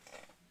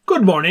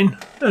Good morning,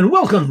 and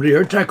welcome to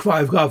your Tech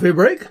 5 Coffee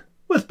Break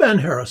with Ben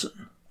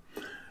Harrison.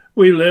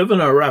 We live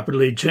in a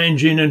rapidly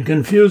changing and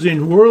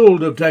confusing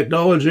world of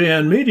technology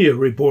and media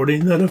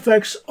reporting that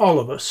affects all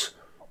of us,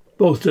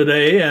 both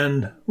today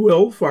and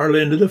will far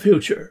into the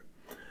future.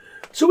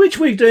 So each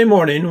weekday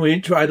morning,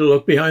 we try to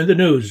look behind the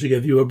news to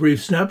give you a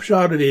brief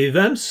snapshot of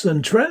events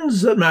and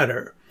trends that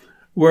matter,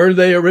 where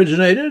they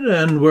originated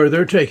and where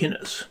they're taking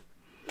us.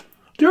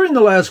 During the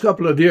last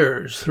couple of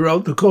years,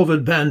 throughout the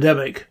COVID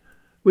pandemic,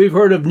 we've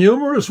heard of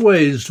numerous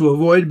ways to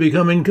avoid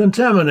becoming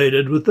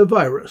contaminated with the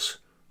virus,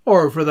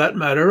 or for that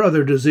matter,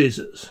 other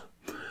diseases.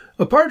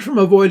 Apart from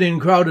avoiding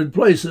crowded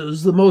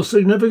places, the most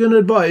significant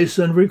advice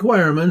and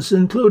requirements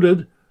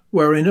included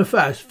wearing a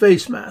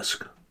face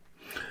mask.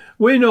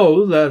 We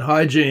know that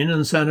hygiene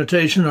and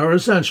sanitation are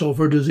essential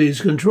for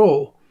disease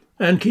control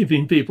and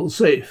keeping people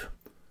safe.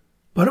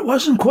 But it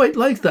wasn't quite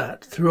like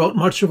that throughout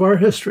much of our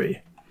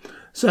history.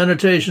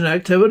 Sanitation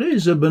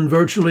activities have been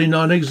virtually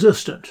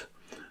non-existent.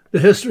 The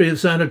history of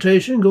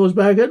sanitation goes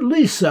back at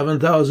least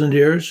 7,000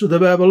 years to the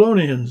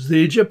Babylonians,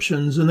 the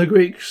Egyptians, and the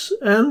Greeks,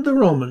 and the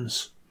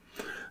Romans.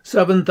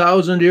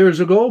 7,000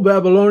 years ago,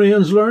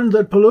 Babylonians learned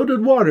that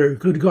polluted water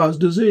could cause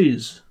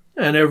disease,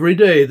 and every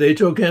day they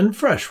took in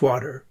fresh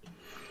water.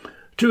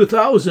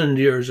 2,000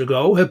 years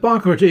ago,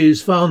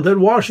 Hippocrates found that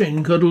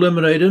washing could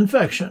eliminate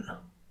infection.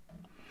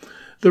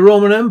 The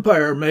Roman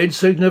Empire made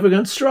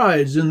significant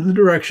strides in the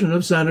direction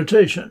of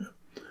sanitation.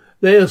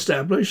 They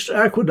established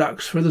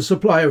aqueducts for the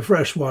supply of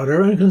fresh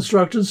water and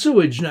constructed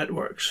sewage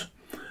networks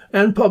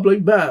and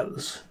public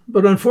baths.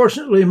 But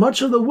unfortunately,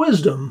 much of the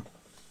wisdom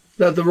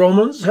that the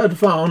Romans had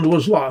found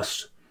was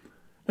lost,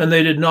 and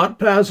they did not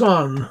pass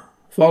on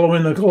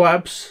following the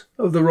collapse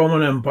of the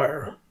Roman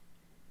Empire.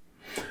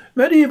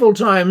 Medieval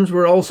times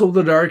were also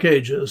the Dark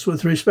Ages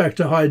with respect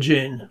to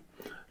hygiene.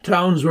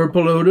 Towns were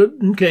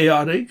polluted and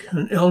chaotic,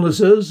 and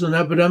illnesses and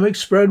epidemics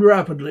spread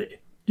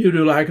rapidly due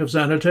to lack of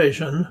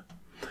sanitation.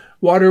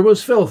 Water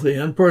was filthy,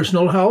 and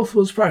personal health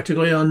was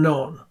practically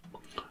unknown.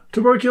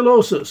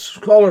 Tuberculosis,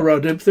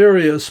 cholera,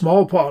 diphtheria,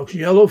 smallpox,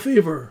 yellow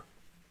fever,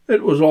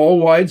 it was all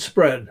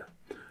widespread.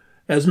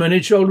 As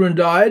many children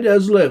died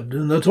as lived,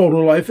 and the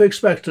total life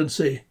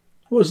expectancy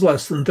was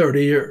less than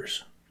 30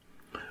 years.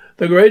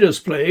 The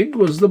greatest plague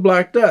was the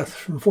Black Death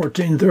from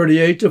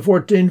 1438 to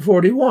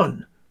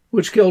 1441,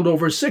 which killed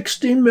over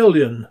 60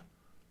 million,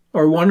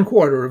 or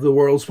 1/4 of the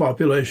world's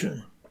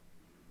population.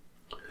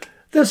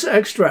 This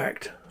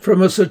extract from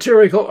a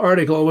satirical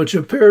article which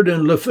appeared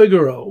in Le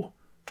Figaro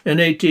in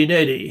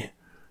 1880,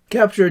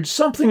 captured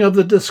something of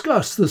the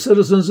disgust the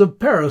citizens of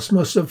Paris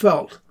must have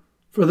felt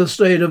for the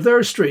state of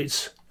their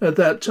streets at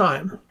that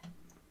time.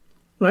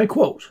 And I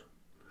quote,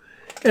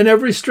 "In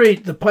every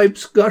street the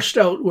pipes gushed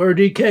out where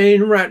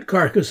decaying rat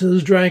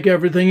carcasses drank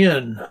everything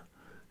in,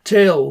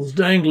 tails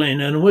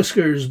dangling and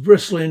whiskers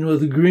bristling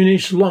with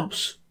greenish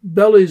lumps,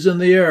 bellies in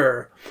the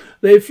air.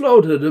 They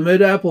floated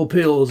amid apple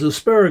peels,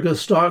 asparagus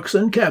stalks,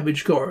 and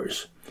cabbage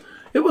cores.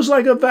 It was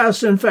like a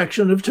vast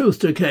infection of tooth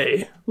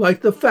decay, like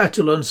the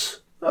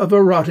flatulence of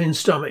a rotting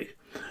stomach,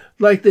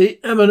 like the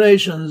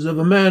emanations of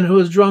a man who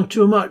has drunk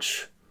too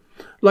much,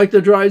 like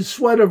the dried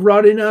sweat of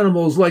rotting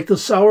animals, like the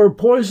sour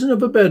poison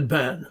of a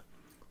bedpan.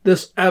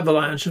 This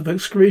avalanche of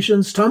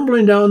excretions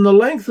tumbling down the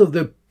length of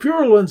the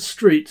purulent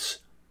streets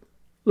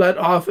let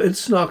off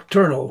its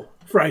nocturnal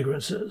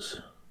fragrances."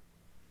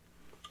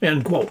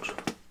 End quote.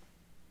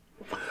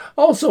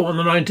 Also in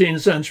the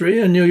 19th century,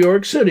 in New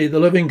York City, the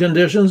living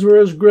conditions were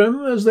as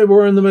grim as they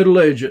were in the Middle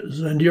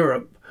Ages and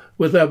Europe,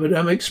 with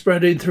epidemics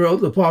spreading throughout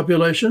the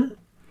population.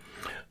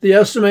 The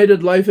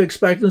estimated life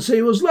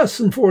expectancy was less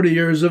than 40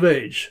 years of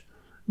age,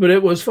 but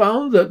it was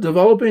found that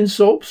developing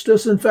soaps,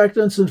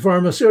 disinfectants, and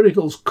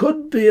pharmaceuticals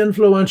could be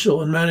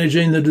influential in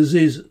managing the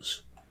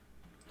diseases.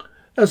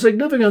 A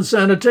significant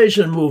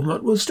sanitation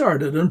movement was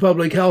started, and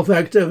public health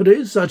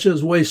activities such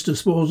as waste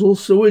disposal,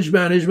 sewage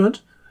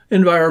management,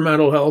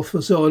 environmental health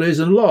facilities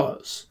and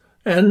laws,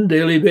 and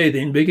daily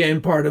bathing became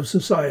part of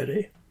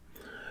society.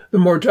 The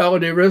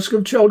mortality risk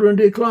of children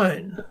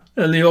declined,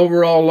 and the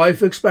overall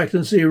life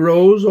expectancy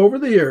rose over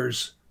the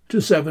years to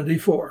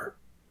 74.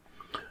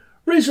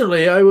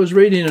 Recently, I was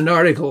reading an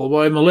article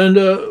by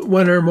Melinda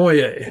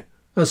Wenner-Moyer,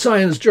 a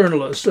science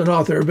journalist and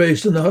author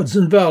based in the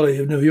Hudson Valley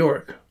of New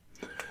York.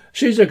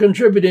 She's a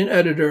contributing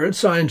editor at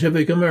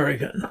Scientific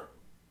American.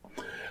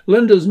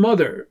 Linda's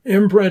mother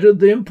imprinted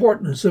the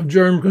importance of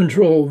germ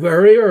control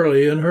very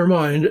early in her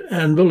mind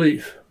and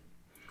belief.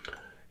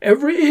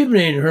 Every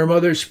evening, her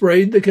mother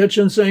sprayed the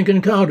kitchen sink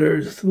and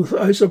counters with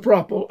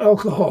isopropyl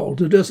alcohol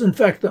to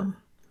disinfect them.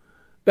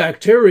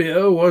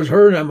 Bacteria was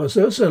her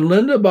nemesis, and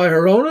Linda, by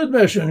her own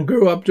admission,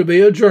 grew up to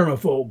be a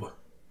germaphobe.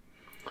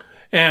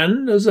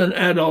 And, as an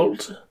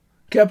adult,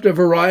 kept a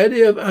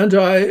variety of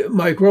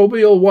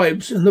antimicrobial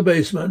wipes in the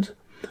basement,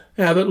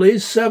 have at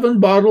least 7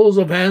 bottles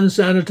of hand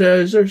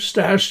sanitizer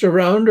stashed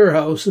around her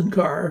house and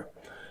car,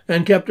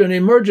 and kept an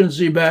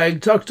emergency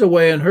bag tucked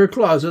away in her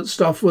closet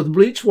stuffed with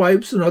bleach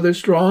wipes and other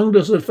strong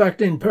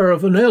disinfecting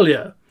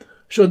paraphernalia,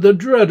 should the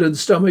dreaded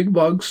stomach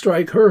bug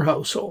strike her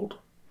household.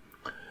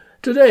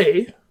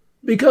 Today,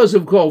 because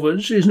of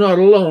COVID, she's not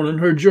alone in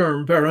her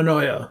germ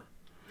paranoia.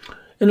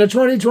 In a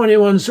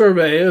 2021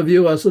 survey of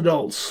U.S.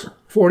 adults,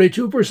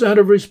 42%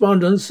 of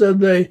respondents said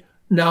they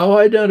now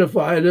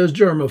identified as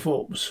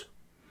germaphobes.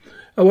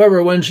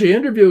 However, when she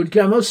interviewed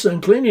chemists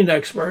and cleaning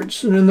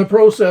experts, and in the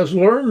process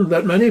learned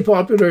that many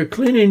popular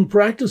cleaning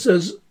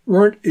practices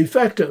weren't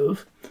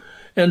effective,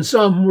 and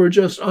some were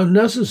just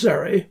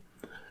unnecessary,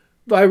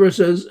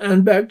 viruses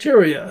and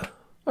bacteria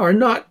are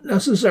not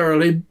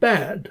necessarily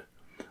bad,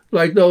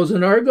 like those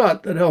in our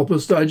gut that help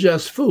us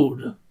digest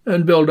food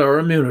and build our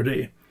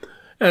immunity.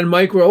 And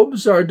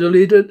microbes are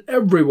deleted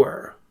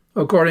everywhere,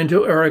 according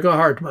to Erica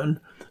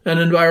Hartman, an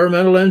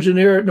environmental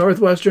engineer at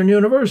Northwestern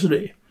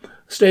University,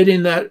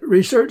 stating that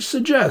research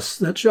suggests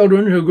that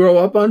children who grow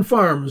up on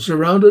farms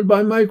surrounded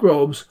by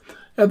microbes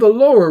have a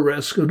lower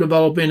risk of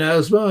developing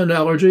asthma and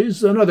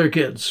allergies than other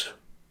kids.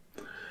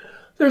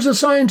 There's a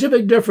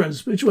scientific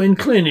difference between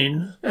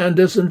cleaning and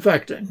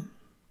disinfecting.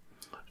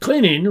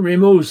 Cleaning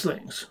removes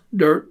things,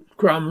 dirt,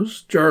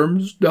 crumbs,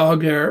 germs,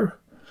 dog hair,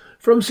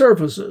 from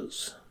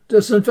surfaces.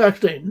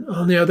 Disinfecting,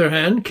 on the other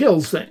hand,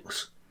 kills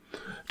things,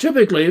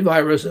 typically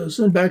viruses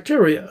and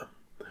bacteria.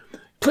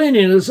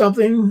 Cleaning is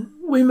something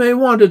we may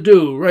want to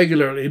do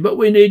regularly, but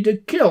we need to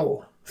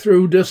kill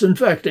through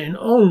disinfecting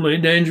only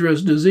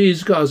dangerous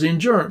disease-causing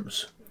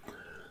germs.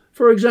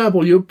 For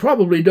example, you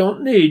probably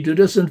don't need to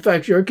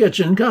disinfect your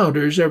kitchen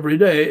counters every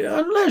day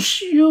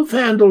unless you've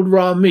handled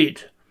raw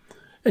meat.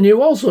 And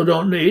you also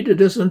don't need to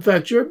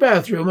disinfect your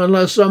bathroom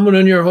unless someone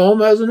in your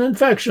home has an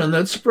infection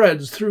that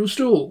spreads through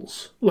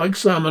stools, like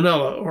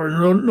salmonella or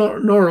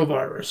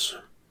norovirus.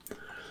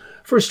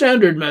 For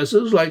standard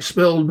messes like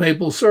spilled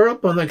maple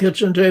syrup on the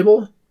kitchen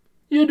table,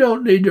 you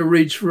don't need to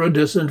reach for a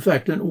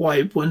disinfectant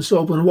wipe when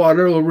soap and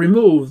water will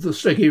remove the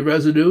sticky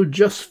residue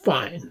just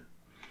fine.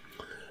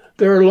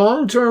 There are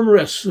long-term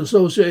risks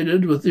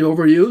associated with the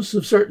overuse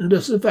of certain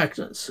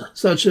disinfectants,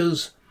 such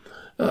as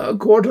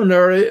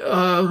quaternary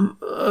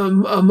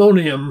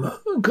ammonium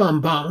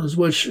compounds,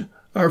 which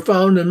are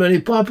found in many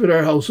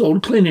popular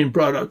household cleaning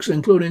products,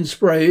 including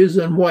sprays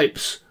and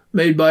wipes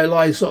made by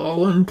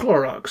Lysol and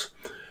Clorox,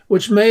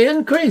 which may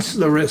increase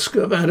the risk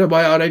of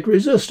antibiotic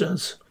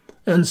resistance.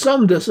 And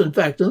some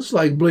disinfectants,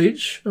 like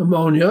bleach,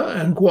 ammonia,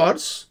 and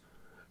quartz,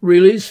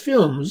 release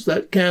fumes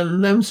that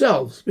can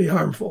themselves be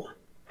harmful.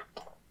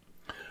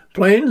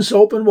 Plain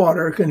soap and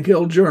water can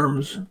kill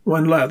germs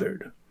when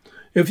lathered.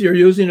 If you're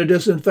using a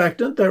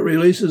disinfectant that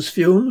releases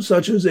fumes,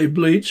 such as a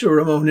bleach or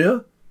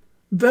ammonia,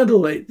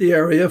 ventilate the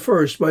area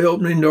first by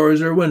opening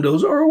doors or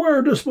windows, or wear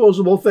a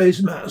disposable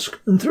face mask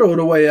and throw it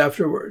away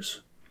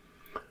afterwards.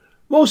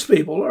 Most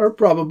people are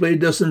probably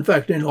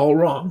disinfecting all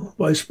wrong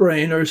by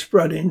spraying or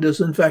spreading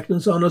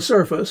disinfectants on a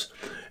surface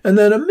and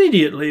then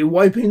immediately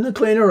wiping the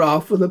cleaner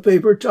off with a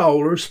paper towel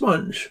or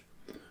sponge,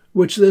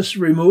 which this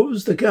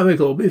removes the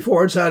chemical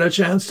before it's had a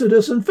chance to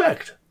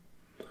disinfect.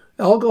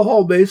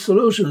 Alcohol-based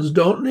solutions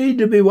don't need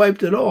to be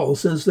wiped at all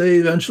since they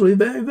eventually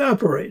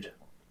evaporate.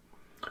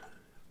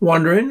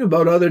 Wondering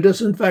about other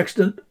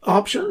disinfectant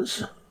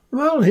options?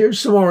 Well, here's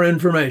some more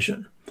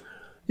information.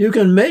 You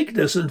can make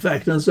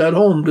disinfectants at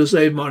home to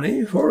save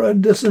money for a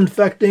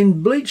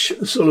disinfecting bleach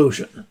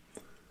solution.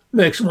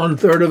 Mix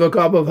 1/3 of a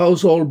cup of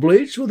household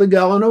bleach with a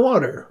gallon of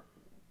water.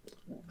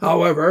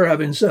 However,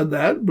 having said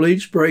that,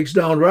 bleach breaks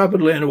down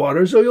rapidly in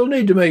water, so you'll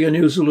need to make a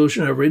new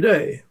solution every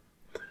day.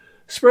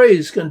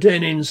 Sprays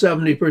containing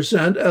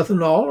 70%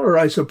 ethanol or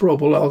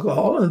isopropyl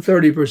alcohol and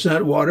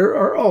 30% water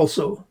are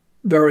also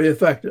very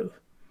effective.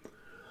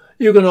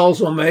 You can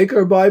also make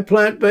or buy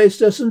plant-based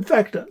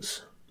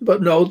disinfectants,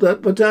 but note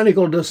that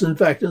botanical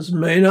disinfectants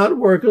may not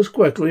work as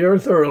quickly or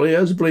thoroughly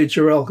as bleach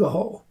or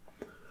alcohol.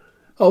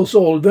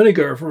 Household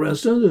vinegar, for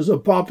instance, is a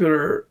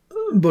popular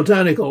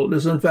botanical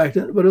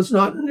disinfectant, but it's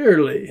not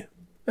nearly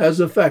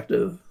as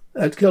effective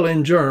at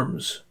killing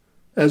germs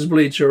as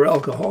bleach or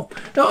alcohol.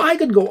 Now, I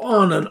could go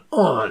on and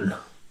on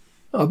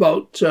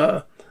about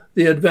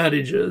the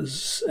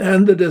advantages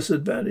and the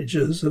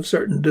disadvantages of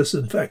certain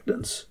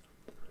disinfectants,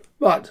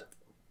 but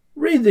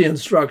read the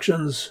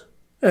instructions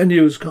and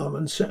use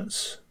common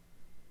sense.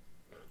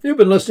 You've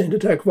been listening to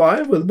Tech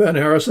 5 with Ben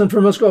Harrison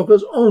from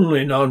Muskoka's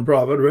only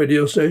nonprofit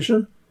radio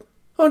station,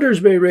 Hunters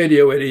Bay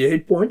Radio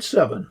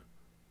 88.7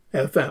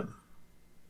 FM.